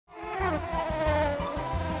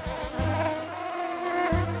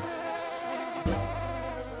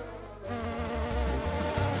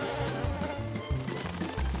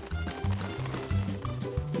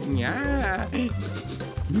Ja.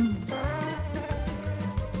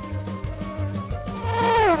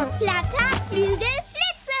 Flatter, Flügel,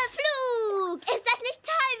 Flitzeflug. Ist das nicht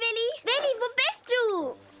toll, Willi? Willi, wo bist du?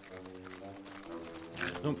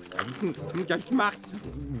 Das macht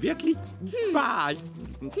wirklich Spaß.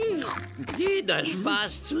 Jeder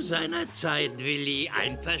Spaß zu seiner Zeit, Willi.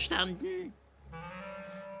 Einverstanden?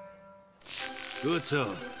 Gut so.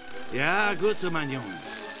 Ja, gut so, mein Junge.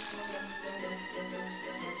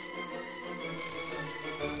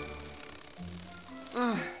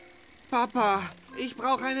 Papa, ich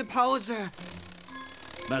brauche eine Pause.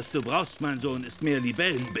 Was du brauchst, mein Sohn, ist mehr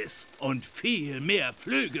Libellenbiss und viel mehr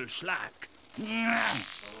Flügelschlag.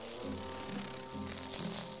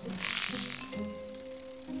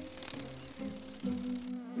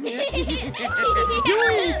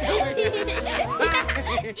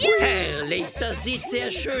 Herrlich, das sieht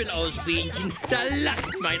sehr schön aus, Bienchen. Da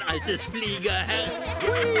lacht mein altes Fliegerherz.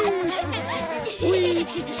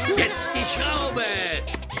 Jetzt die Schraube.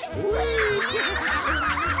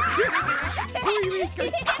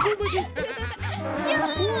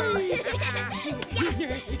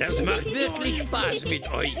 Das macht wirklich Spaß mit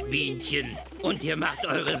euch, Bienchen. Und ihr macht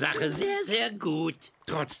eure Sache sehr, sehr gut.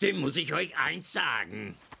 Trotzdem muss ich euch eins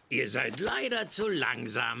sagen. Ihr seid leider zu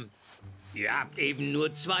langsam. Ihr habt eben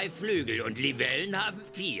nur 2 Flügel und Libellen haben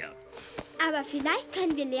 4. Aber vielleicht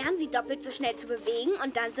können wir lernen, sie doppelt so schnell zu bewegen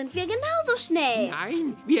und dann sind wir genauso schnell.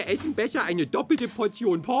 Nein, wir essen besser eine doppelte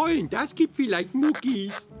Portion Pollen. Das gibt vielleicht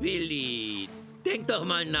Muckis. Willi, denk doch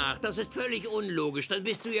mal nach. Das ist völlig unlogisch. Dann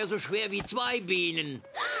bist du ja so schwer wie 2 Bienen.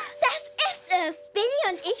 Das ist es. Willi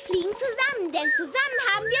und ich fliegen zusammen, denn zusammen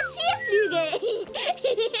haben wir 4 Flügel.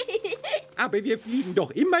 Aber wir fliegen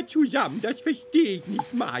doch immer zusammen. Das verstehe ich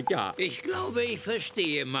nicht, Maja. Ich glaube, ich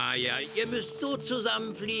verstehe, Maja. Ihr müsst so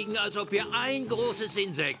zusammenfliegen, als ob ihr ein großes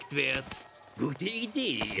Insekt wärt. Gute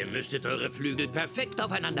Idee. Ihr müsstet eure Flügel perfekt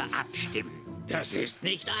aufeinander abstimmen. Das ist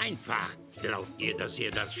nicht einfach. Glaubt ihr, dass ihr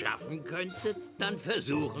das schaffen könntet? Dann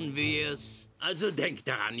versuchen wir's. Also denkt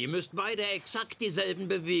daran, ihr müsst beide exakt dieselben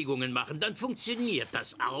Bewegungen machen. Dann funktioniert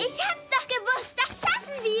das auch. Ich hab's doch gewusst. Das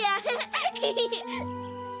schaffen wir.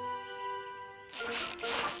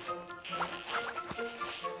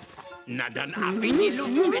 Na dann ab in die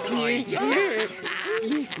Luft mit euch.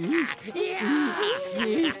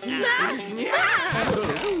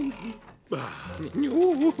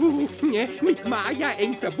 Mit Maja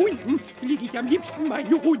eng verbunden fliege ich am liebsten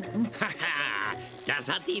meine Runden. Das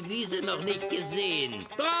hat die Wiese noch nicht gesehen.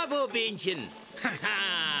 Bravo, Bienchen.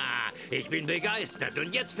 Ich bin begeistert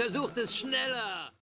und jetzt versucht es schneller.